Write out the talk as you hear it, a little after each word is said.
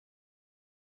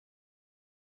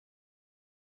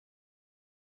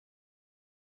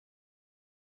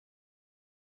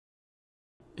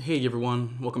Hey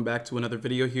everyone, welcome back to another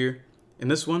video here. In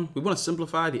this one, we want to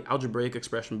simplify the algebraic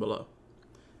expression below.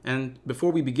 And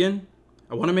before we begin,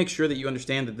 I want to make sure that you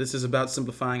understand that this is about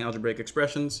simplifying algebraic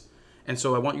expressions. And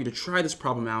so I want you to try this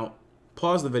problem out,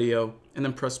 pause the video, and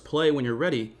then press play when you're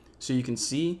ready so you can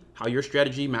see how your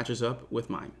strategy matches up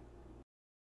with mine.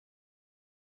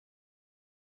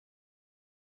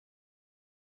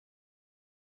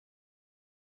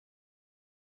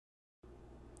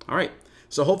 All right.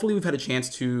 So hopefully we've had a chance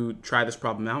to try this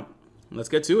problem out. Let's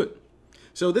get to it.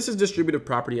 So this is distributive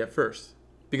property at first,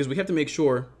 because we have to make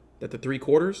sure that the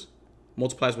 3/4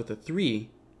 multiplies with the 3,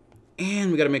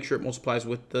 and we got to make sure it multiplies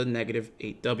with the negative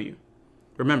 8w.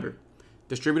 Remember,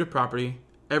 distributive property,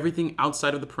 everything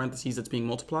outside of the parentheses that's being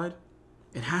multiplied,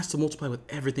 it has to multiply with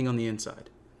everything on the inside.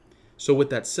 So with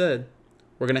that said,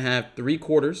 we're going to have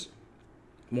 3/4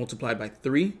 multiplied by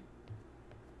 3.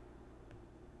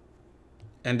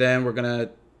 And then we're going to,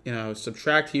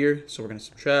 subtract here. So we're going to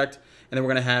subtract. And then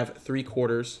we're going to have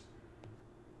 3/4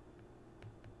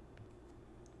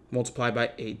 multiplied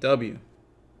by 8w.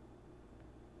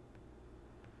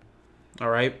 All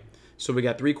right. So we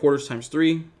got 3/4 times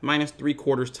 3 minus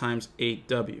 3/4 times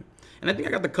 8w. And I think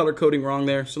I got the color coding wrong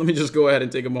there. So let me just go ahead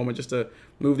and take a moment just to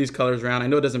move these colors around. I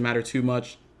know it doesn't matter too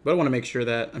much, but I want to make sure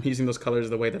that I'm using those colors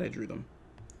the way that I drew them.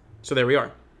 So there we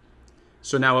are.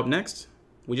 So now up next,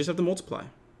 we just have to multiply.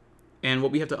 And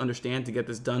what we have to understand to get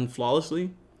this done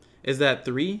flawlessly is that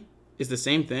 3 is the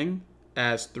same thing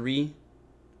as 3/1.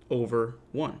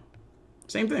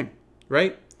 Same thing,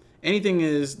 right? Anything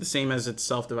is the same as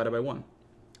itself divided by 1.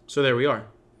 So there we are.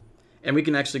 And we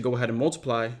can actually go ahead and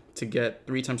multiply to get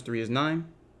 3 times 3 is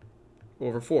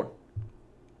 9/4.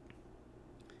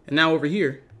 And now over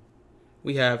here,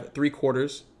 we have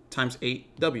 3/4 times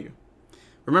 8w.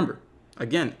 Remember,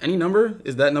 again, any number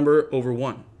is that number over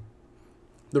 1.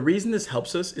 The reason this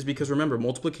helps us is because, remember,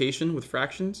 multiplication with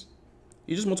fractions,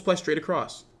 you just multiply straight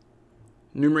across.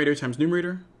 Numerator times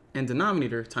numerator and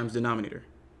denominator times denominator.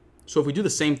 So if we do the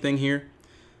same thing here,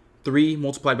 3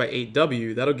 multiplied by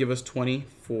 8w, that'll give us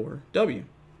 24w.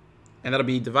 And that'll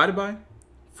be divided by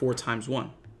 4 times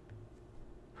 1.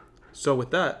 So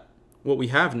with that, what we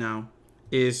have now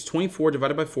is 24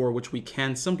 divided by 4, which we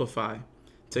can simplify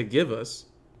to give us.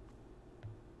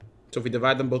 So if we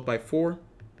divide them both by 4,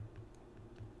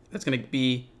 that's going to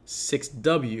be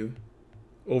 6w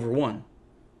over 1.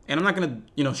 And I'm not going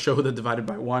to, show the divided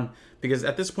by 1 because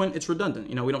at this point it's redundant.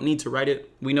 We don't need to write it.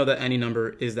 We know that any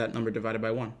number is that number divided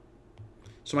by 1.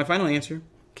 So my final answer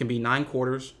can be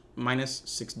 9/4 minus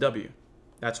 6w.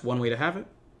 That's one way to have it.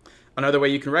 Another way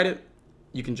you can write it,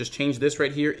 you can just change this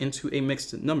right here into a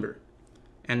mixed number.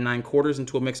 And 9/4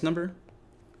 into a mixed number,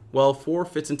 well, 4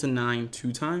 fits into 9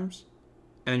 2 times,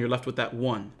 and then you're left with that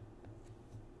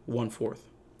 1/4.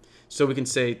 So we can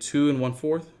say 2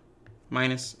 1/4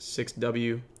 minus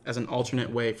 6w as an alternate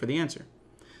way for the answer.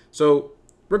 So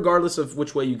regardless of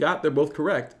which way you got, they're both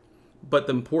correct. But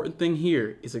the important thing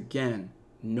here is, again,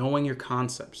 knowing your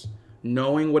concepts,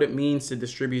 knowing what it means to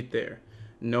distribute there,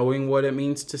 knowing what it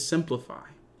means to simplify.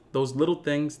 Those little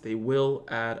things, they will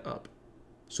add up.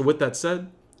 So with that said,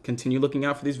 continue looking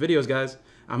out for these videos, guys.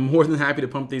 I'm more than happy to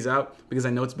pump these out because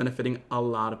I know it's benefiting a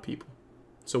lot of people.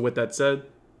 So with that said,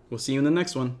 we'll see you in the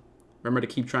next one. Remember to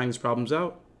keep trying these problems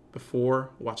out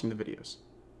before watching the videos.